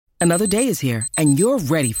Another day is here, and you're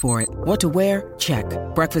ready for it. What to wear? Check.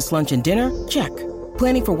 Breakfast, lunch, and dinner? Check.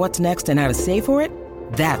 Planning for what's next and how to save for it?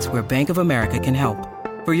 That's where Bank of America can help.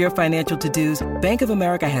 For your financial to-dos, Bank of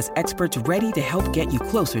America has experts ready to help get you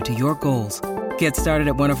closer to your goals. Get started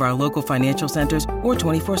at one of our local financial centers or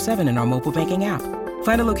 24/7 in our mobile banking app.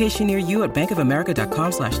 Find a location near you at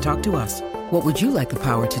bankofamerica.com/talktous. What would you like the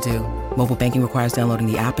power to do? Mobile banking requires downloading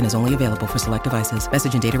the app and is only available for select devices.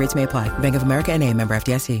 Message and data rates may apply. Bank of America N.A., member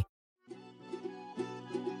FDIC.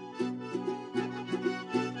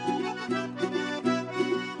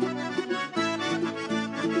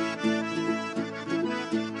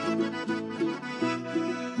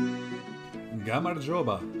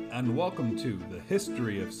 Gamarjoba, and welcome to the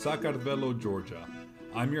History of Sakartvelo, Georgia.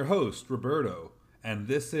 I'm your host, Roberto, and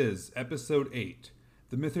this is Episode 8,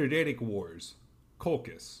 The Mithridatic Wars,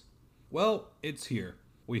 Colchis. Well, it's here.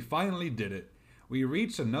 We finally did it. We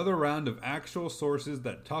reached another round of actual sources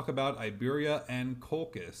that talk about Iberia and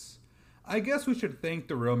Colchis. I guess we should thank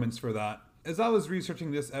the Romans for that. As I was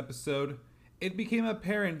researching this episode, it became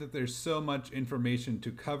apparent that there's so much information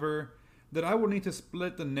to cover that I will need to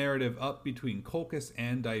split the narrative up between Colchis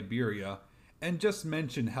and Iberia and just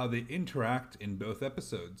mention how they interact in both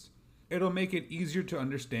episodes. It'll make it easier to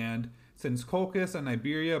understand since Colchis and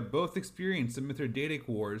Iberia both experienced the Mithridatic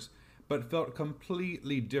Wars but felt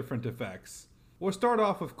completely different effects. We'll start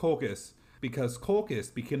off with Colchis because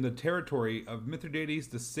Colchis became the territory of Mithridates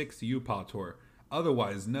VI Eupator,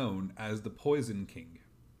 otherwise known as the Poison King.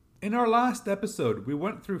 In our last episode, we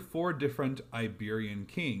went through 4 different Iberian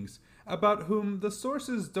kings, about whom the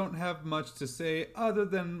sources don't have much to say other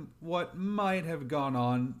than what might have gone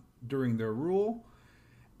on during their rule.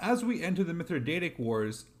 As we enter the Mithridatic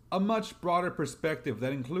Wars, a much broader perspective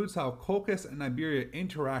that includes how Colchis and Iberia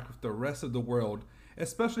interact with the rest of the world,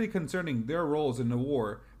 especially concerning their roles in the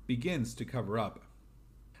war, begins to cover up.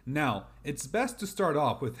 Now, it's best to start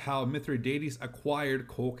off with how Mithridates acquired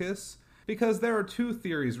Colchis, because there are 2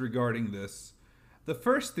 theories regarding this. The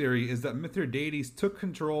first theory is that Mithridates took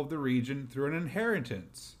control of the region through an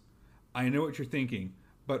inheritance. I know what you're thinking,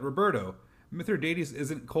 but Roberto, Mithridates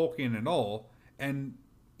isn't Colchian at all, and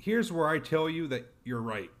here's where I tell you that you're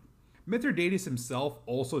right. Mithridates himself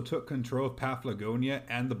also took control of Paphlagonia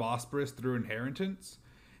and the Bosporus through inheritance,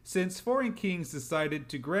 since foreign kings decided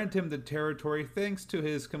to grant him the territory thanks to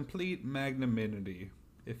his complete magnanimity.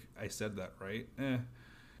 If I said that right.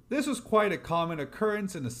 This was quite a common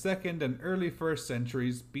occurrence in the 2nd and early 1st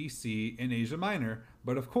centuries BC in Asia Minor,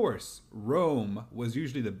 but of course, Rome was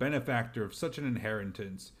usually the benefactor of such an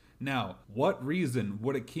inheritance. Now, what reason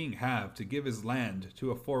would a king have to give his land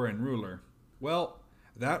to a foreign ruler? Well,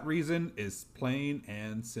 that reason is plain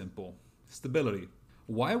and simple. Stability.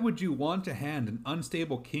 Why would you want to hand an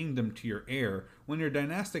unstable kingdom to your heir when your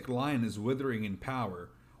dynastic line is withering in power?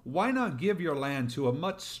 Why not give your land to a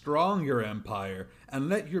much stronger empire and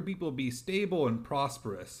let your people be stable and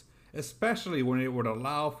prosperous, especially when it would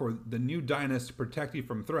allow for the new dynasty to protect you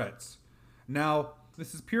from threats? Now,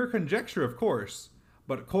 this is pure conjecture, of course,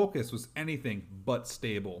 but Colchis was anything but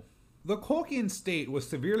stable. The Colchian state was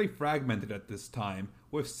severely fragmented at this time,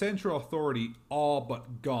 with central authority all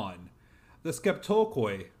but gone. The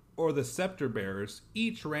Skeptolkoi, or the scepter bearers,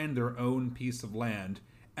 each ran their own piece of land,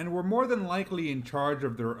 and were more than likely in charge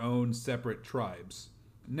of their own separate tribes.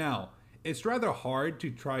 Now, it's rather hard to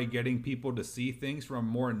try getting people to see things from a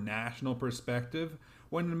more national perspective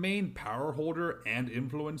when the main power holder and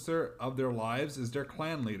influencer of their lives is their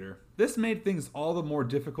clan leader. This made things all the more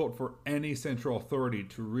difficult for any central authority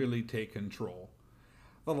to really take control.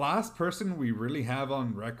 The last person we really have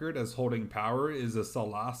on record as holding power is the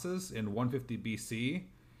Salaces in 150 BC,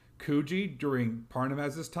 Cuji during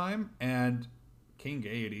Parnavaz's time, and King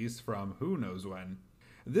Aedes from who knows when.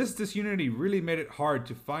 This disunity really made it hard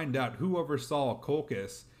to find out who oversaw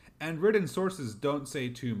Colchis, and written sources don't say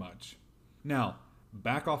too much. Now,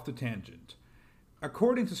 back off the tangent.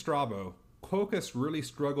 According to Strabo, Colchis really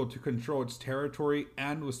struggled to control its territory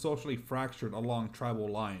and was socially fractured along tribal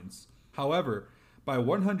lines. However, by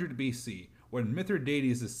 100 BC, when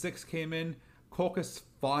Mithridates VI came in, Colchis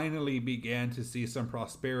finally began to see some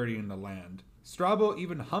prosperity in the land. Strabo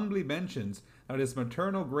even humbly mentions that his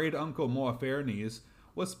maternal great-uncle Moaphernes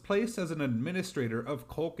was placed as an administrator of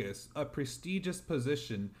Colchis, a prestigious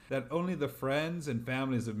position that only the friends and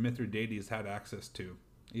families of Mithridates had access to.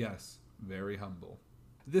 Yes, very humble.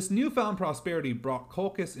 This newfound prosperity brought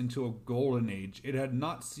Colchis into a golden age it had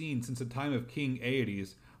not seen since the time of King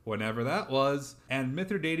Aedes, whenever that was, and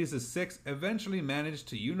Mithridates VI eventually managed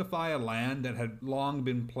to unify a land that had long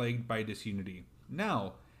been plagued by disunity.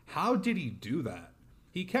 Now, how did he do that?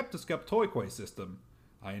 He kept the Skeptoikoi system.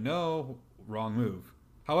 I know, wrong move.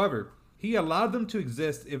 However, he allowed them to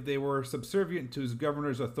exist if they were subservient to his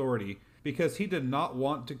governor's authority, because he did not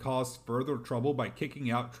want to cause further trouble by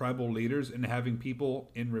kicking out tribal leaders and having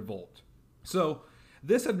people in revolt. So,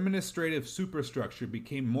 this administrative superstructure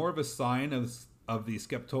became more of a sign of the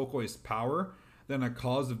Skeptokoi's power than a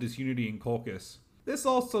cause of disunity in Colchis. This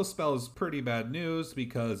also spells pretty bad news,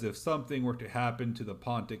 because if something were to happen to the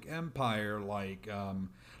Pontic Empire, like,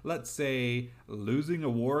 let's say, losing a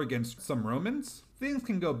war against some Romans, things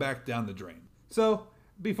can go back down the drain. So,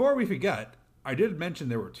 before we forget, I did mention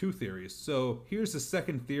there were two theories, so here's the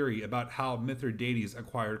second theory about how Mithridates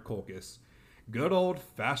acquired Colchis. Good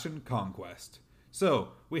old-fashioned conquest. So,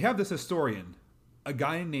 we have this historian, a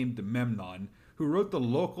guy named Memnon, who wrote the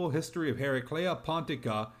local history of Heraclea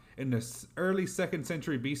Pontica in the early 2nd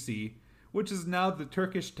century BC, which is now the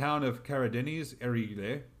Turkish town of Karadeniz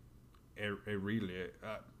Erile.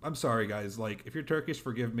 I'm sorry, guys. Like, if you're Turkish,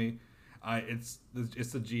 forgive me. It's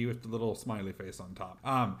the G with the little smiley face on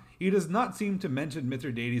top. He does not seem to mention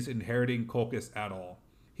Mithridates inheriting Colchis at all.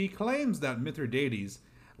 He claims that Mithridates,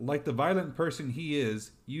 like the violent person he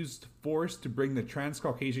is, used force to bring the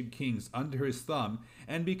Transcaucasian kings under his thumb,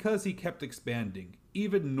 and because he kept expanding,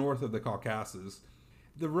 even north of the Caucasus,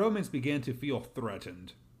 the Romans began to feel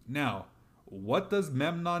threatened. Now, what does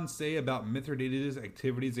Memnon say about Mithridates'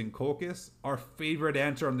 activities in Colchis? Our favorite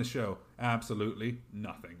answer on the show: absolutely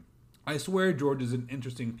nothing. I swear Georgia is an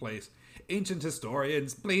interesting place. Ancient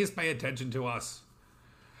historians, please pay attention to us.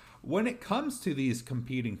 When it comes to these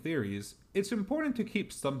competing theories, it's important to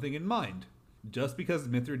keep something in mind. Just because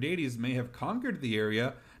Mithridates may have conquered the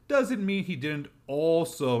area doesn't mean he didn't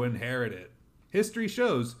also inherit it. History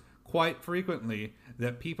shows, quite frequently,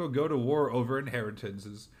 that people go to war over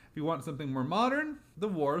inheritances. If you want something more modern, the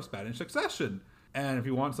War of Spanish Succession. And if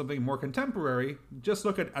you want something more contemporary, just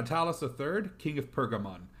look at Attalus III, king of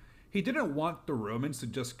Pergamon. He didn't want the Romans to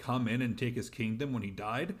just come in and take his kingdom when he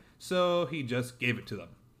died, so he just gave it to them.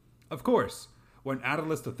 Of course, when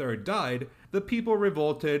Attalus III died, the people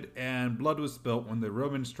revolted and blood was spilt when the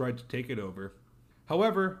Romans tried to take it over.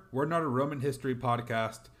 However, we're not a Roman history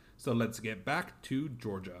podcast, so let's get back to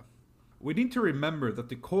Georgia. We need to remember that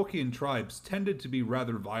the Colchian tribes tended to be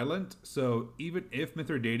rather violent, so even if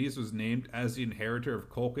Mithridates was named as the inheritor of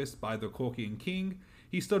Colchis by the Colchian king,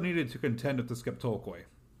 he still needed to contend with the Skeptokoi.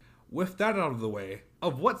 With that out of the way,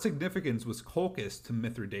 of what significance was Colchis to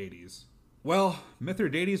Mithridates? Well,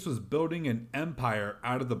 Mithridates was building an empire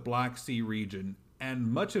out of the Black Sea region, and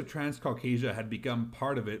much of Transcaucasia had become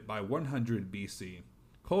part of it by 100 BC.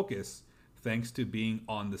 Colchis, thanks to being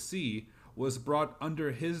on the sea, was brought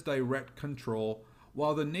under his direct control,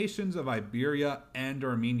 while the nations of Iberia and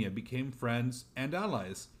Armenia became friends and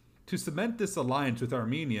allies. To cement this alliance with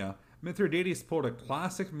Armenia, Mithridates pulled a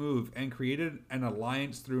classic move and created an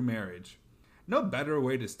alliance through marriage. No better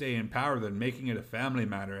way to stay in power than making it a family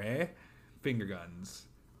matter, eh? Finger guns.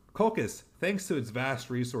 Colchis, thanks to its vast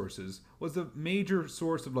resources, was a major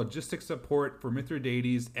source of logistic support for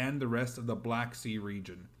Mithridates and the rest of the Black Sea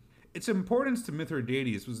region. Its importance to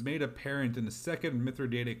Mithridates was made apparent in the Second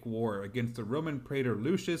Mithridatic War against the Roman praetor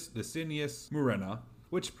Lucius Licinius Murena,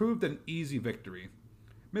 which proved an easy victory.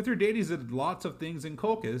 Mithridates did lots of things in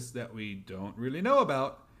Colchis that we don't really know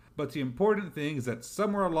about, but the important thing is that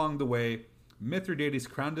somewhere along the way, Mithridates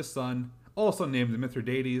crowned a son, also named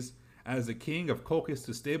Mithridates, as the king of Colchis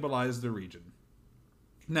to stabilize the region.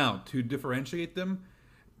 Now, to differentiate them,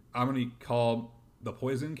 I'm going to call the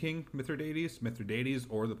Poison King Mithridates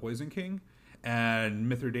or the Poison King, and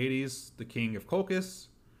Mithridates, the king of Colchis,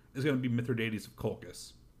 is going to be Mithridates of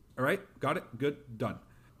Colchis. All right, got it? Good, done.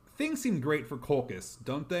 Things seem great for Colchis,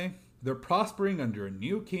 don't they? They're prospering under a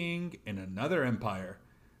new king in another empire.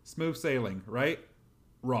 Smooth sailing, right?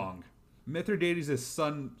 Wrong. Mithridates'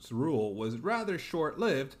 son's rule was rather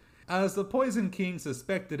short-lived, as the Poison King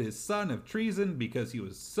suspected his son of treason because he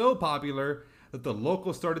was so popular that the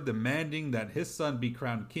locals started demanding that his son be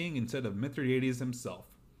crowned king instead of Mithridates himself.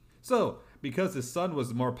 So, because his son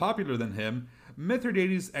was more popular than him,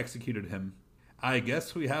 Mithridates executed him. I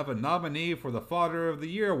guess we have a nominee for the Father of the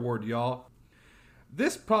Year award, y'all.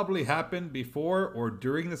 This probably happened before or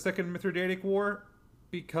during the Second Mithridatic War,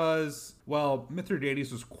 because, well,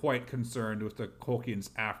 Mithridates was quite concerned with the Colchians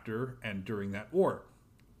after and during that war.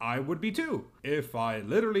 I would be too, if I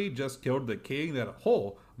literally just killed the king that a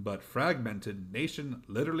whole but fragmented nation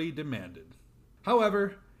literally demanded.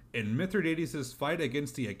 However, in Mithridates' fight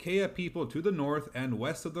against the Achaea people to the north and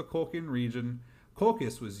west of the Colchian region,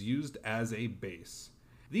 Colchis was used as a base.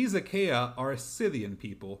 These Achaea are a Scythian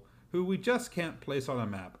people who we just can't place on a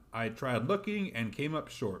map. I tried looking and came up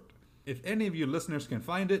short. If any of you listeners can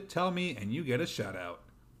find it, tell me and you get a shout out.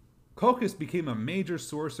 Colchis became a major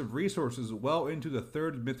source of resources well into the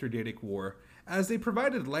Third Mithridatic War, as they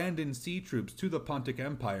provided land and sea troops to the Pontic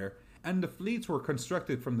Empire, and the fleets were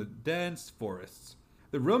constructed from the dense forests.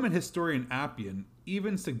 The Roman historian Appian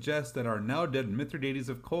even suggests that our now dead Mithridates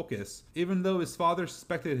of Colchis, even though his father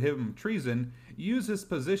suspected him of treason, used his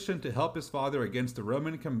position to help his father against the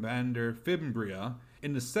Roman commander Fimbria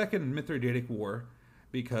in the Second Mithridatic War,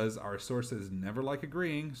 because our sources never like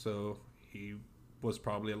agreeing, so he was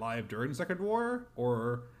probably alive during the Second War,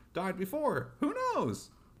 or died before, who knows?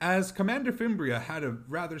 As Commander Fimbria had a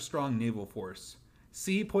rather strong naval force.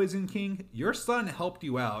 See, Poison King, your son helped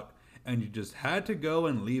you out, and you just had to go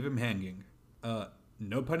and leave him hanging.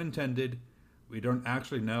 No pun intended, we don't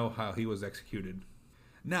actually know how he was executed.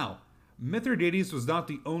 Now, Mithridates was not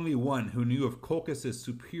the only one who knew of Colchis'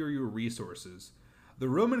 superior resources. The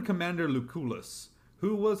Roman commander Lucullus,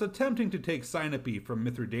 who was attempting to take Sinope from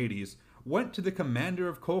Mithridates, went to the commander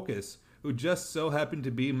of Colchis, who just so happened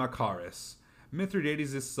to be Machaerus,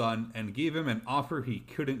 Mithridates' son, and gave him an offer he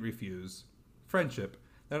couldn't refuse. Friendship.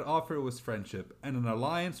 That offer was friendship, and an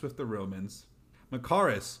alliance with the Romans.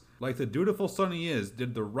 Machaerus, like the dutiful son he is,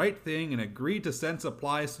 did the right thing and agreed to send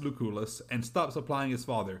supplies to Lucullus and stop supplying his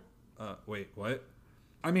father. Wait, what?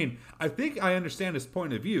 I mean, I think I understand his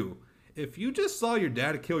point of view. If you just saw your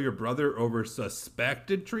dad kill your brother over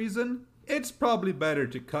suspected treason, it's probably better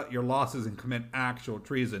to cut your losses and commit actual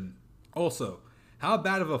treason. Also, how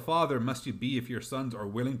bad of a father must you be if your sons are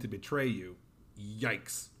willing to betray you?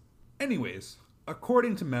 Yikes. Anyways,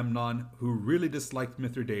 according to Memnon, who really disliked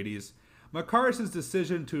Mithridates, Machaerus'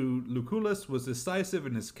 decision to Lucullus was decisive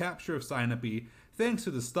in his capture of Sinope, thanks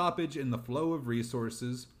to the stoppage in the flow of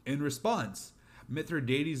resources. In response,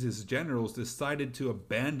 Mithridates' generals decided to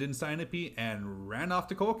abandon Sinope and ran off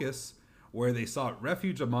to Colchis, where they sought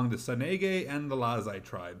refuge among the Sanege and the Lazai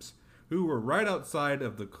tribes, who were right outside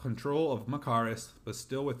of the control of Machaerus, but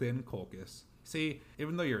still within Colchis. See,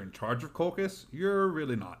 even though you're in charge of Colchis, you're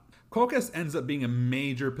really not. Colchis ends up being a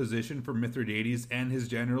major position for Mithridates and his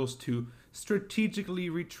generals to strategically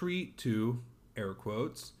retreat to, air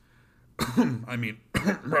quotes,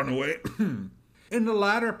 run away, in the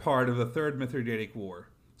latter part of the Third Mithridatic War.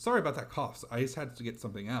 Sorry about that cough, I just had to get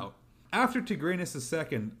something out. After Tigranes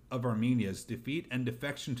II of Armenia's defeat and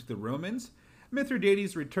defection to the Romans,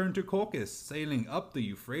 Mithridates returned to Colchis, sailing up the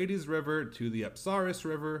Euphrates River to the Apsaris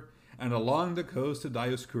River and along the coast to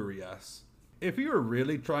Dioscurias. If he were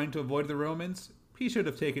really trying to avoid the Romans, he should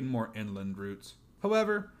have taken more inland routes.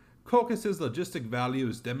 However, Colchis' logistic value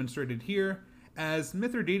is demonstrated here, as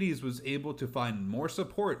Mithridates was able to find more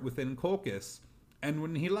support within Colchis, and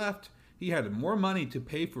when he left, he had more money to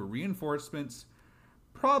pay for reinforcements,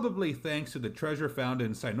 probably thanks to the treasure found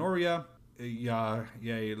in Sinoria, Lidere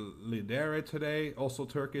today, also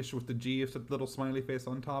Turkish with the G of the little smiley face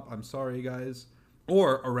on top, I'm sorry guys,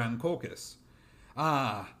 or around Colchis.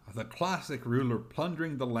 The classic ruler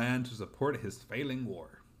plundering the land to support his failing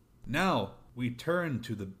war. Now, we turn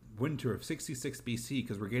to the winter of 66 BC,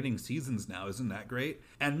 because we're getting seasons now, isn't that great?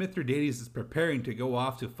 And Mithridates is preparing to go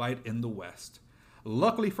off to fight in the west.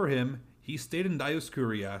 Luckily for him, he stayed in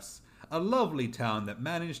Dioscurias, a lovely town that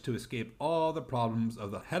managed to escape all the problems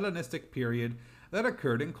of the Hellenistic period that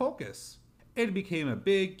occurred in Colchis. It became a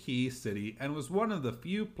big key city and was one of the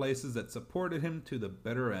few places that supported him to the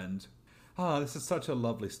bitter end. This is such a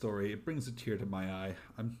lovely story. It brings a tear to my eye.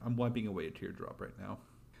 I'm wiping away a teardrop right now.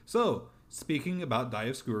 So, speaking about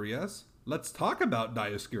Dioscurias, let's talk about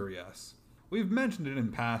Dioscurias. We've mentioned it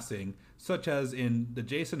in passing, such as in the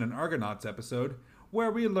Jason and Argonauts episode, where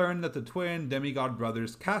we learned that the twin demigod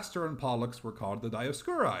brothers Castor and Pollux were called the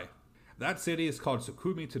Dioscuri. That city is called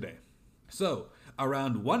Sukhumi today. So,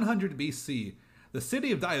 around 100 BC, the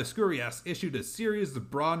city of Dioscurias issued a series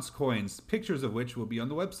of bronze coins, pictures of which will be on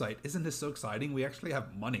the website. Isn't this so exciting? We actually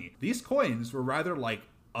have money. These coins were rather like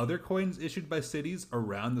other coins issued by cities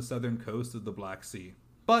around the southern coast of the Black Sea.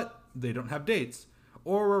 But they don't have dates,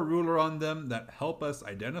 or a ruler on them that help us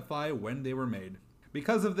identify when they were made.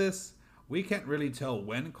 Because of this, we can't really tell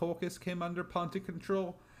when Colchis came under Pontic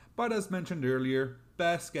control, but as mentioned earlier,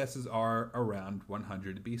 best guesses are around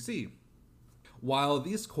 100 BC. While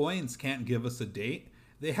these coins can't give us a date,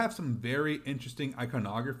 they have some very interesting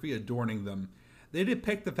iconography adorning them. They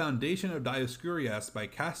depict the foundation of Dioscurias by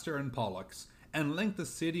Castor and Pollux, and link the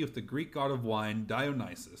city with the Greek god of wine,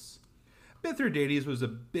 Dionysus. Mithridates was a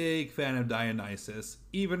big fan of Dionysus,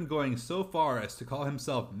 even going so far as to call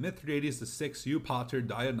himself Mithridates VI Eupater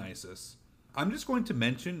Dionysus. I'm just going to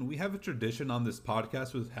mention, we have a tradition on this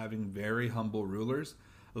podcast with having very humble rulers.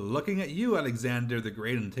 Looking at you, Alexander the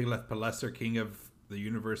Great and Tiglath-Pileser, king of the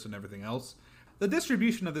universe and everything else. The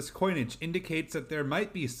distribution of this coinage indicates that there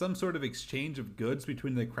might be some sort of exchange of goods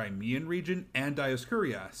between the Crimean region and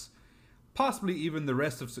Dioscurias, possibly even the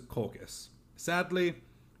rest of Colchis. Sadly,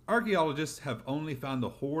 archaeologists have only found a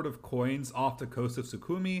hoard of coins off the coast of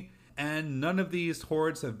Sukhumi, and none of these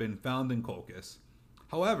hoards have been found in Colchis.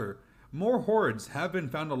 However, more hoards have been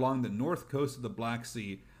found along the north coast of the Black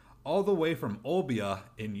Sea, all the way from Olbia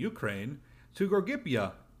in Ukraine to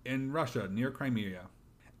Gorgipia in Russia near Crimea,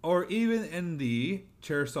 or even in the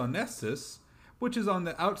Chersonesus, which is on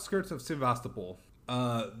the outskirts of Sevastopol.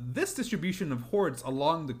 This distribution of hoards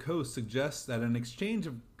along the coast suggests that an exchange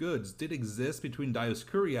of goods did exist between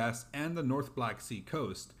Dioscurias and the North Black Sea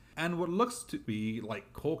coast, and what looks to be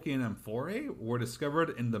like Colchian amphorae were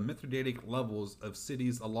discovered in the Mithridatic levels of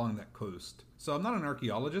cities along that coast. So I'm not an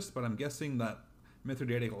archaeologist, but I'm guessing that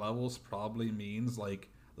Mithridatic levels probably means like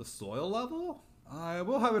the soil level? I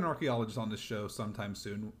will have an archaeologist on this show sometime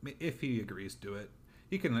soon, if he agrees to it.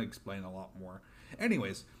 He can explain a lot more.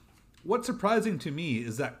 Anyways, what's surprising to me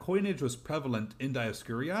is that coinage was prevalent in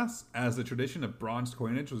Dioscurias, as the tradition of bronze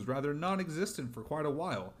coinage was rather non-existent for quite a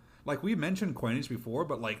while. Like, we mentioned coinage before,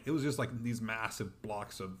 but like it was just like these massive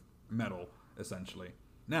blocks of metal, essentially.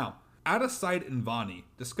 Now, at a site in Vani,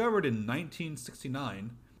 discovered in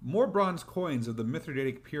 1969, more bronze coins of the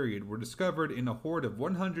Mithridatic period were discovered in a hoard of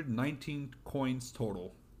 119 coins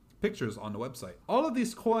total. Pictures on the website. All of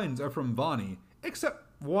these coins are from Vani, except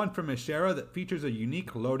one from Eshera that features a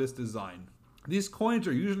unique lotus design. These coins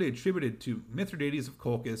are usually attributed to Mithridates of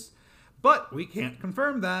Colchis, but we can't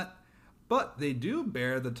confirm that. But they do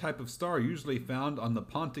bear the type of star usually found on the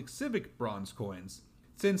Pontic Civic bronze coins.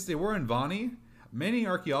 Since they were in Vani, many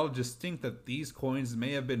archaeologists think that these coins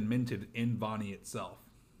may have been minted in Vani itself.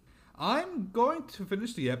 I'm going to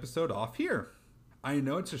finish the episode off here. I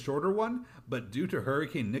know it's a shorter one, but due to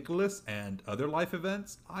Hurricane Nicholas and other life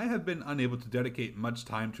events, I have been unable to dedicate much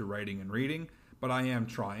time to writing and reading, but I am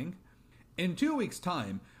trying. In 2 weeks'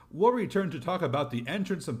 time, we'll return to talk about the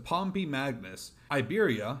entrance of Pompey Magnus,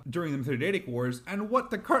 Iberia, during the Mithridatic Wars, and what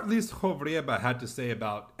the Cartlis Hovrieba had to say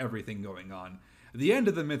about everything going on. The end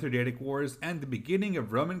of the Mithridatic Wars and the beginning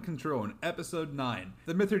of Roman control in Episode 9,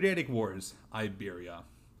 The Mithridatic Wars, Iberia.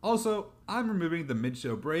 Also, I'm removing the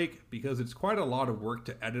mid-show break because it's quite a lot of work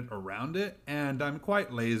to edit around it, and I'm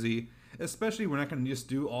quite lazy, especially when I can just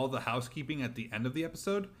do all the housekeeping at the end of the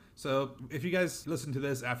episode. So if you guys listen to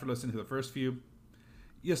this after listening to the first few,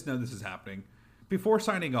 just know this is happening. Before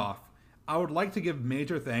signing off, I would like to give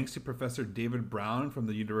major thanks to Professor David Brown from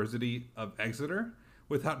the University of Exeter,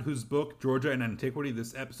 without whose book, Georgia and Antiquity,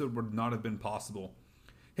 this episode would not have been possible.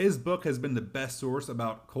 His book has been the best source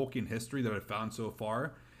about Colchian history that I've found so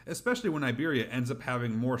far, especially when Iberia ends up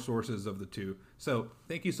having more sources of the two. So,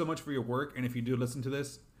 thank you so much for your work, and if you do listen to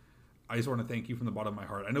this, I just want to thank you from the bottom of my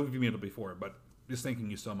heart. I know we've made it before, but just thanking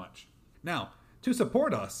you so much. Now, to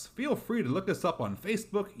support us, feel free to look us up on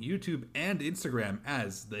Facebook, YouTube, and Instagram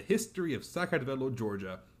as The History of Sakartvelo,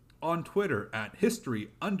 Georgia, on Twitter at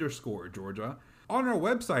history_Georgia, on our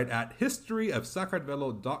website at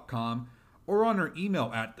historyofsakartvelo.com, or on our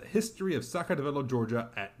email at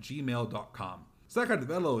thehistoryofsakartvelogeorgia@gmail.com.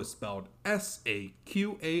 Sakartvelo is spelled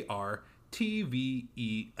Sakartvelo.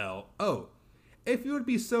 If you would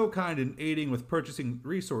be so kind in aiding with purchasing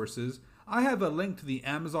resources, I have a link to the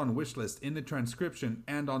Amazon wishlist in the transcription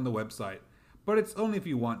and on the website, but it's only if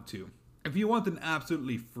you want to. If you want an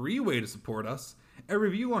absolutely free way to support us, a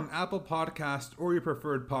review on Apple Podcast or your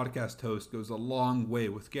preferred podcast host goes a long way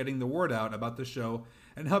with getting the word out about the show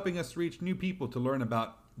and helping us reach new people to learn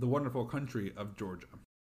about the wonderful country of Georgia.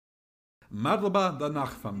 Madlaba da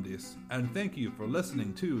Nachfamdis, and thank you for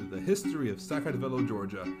listening to The History of Sakartvelo,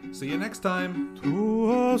 Georgia. See you next time!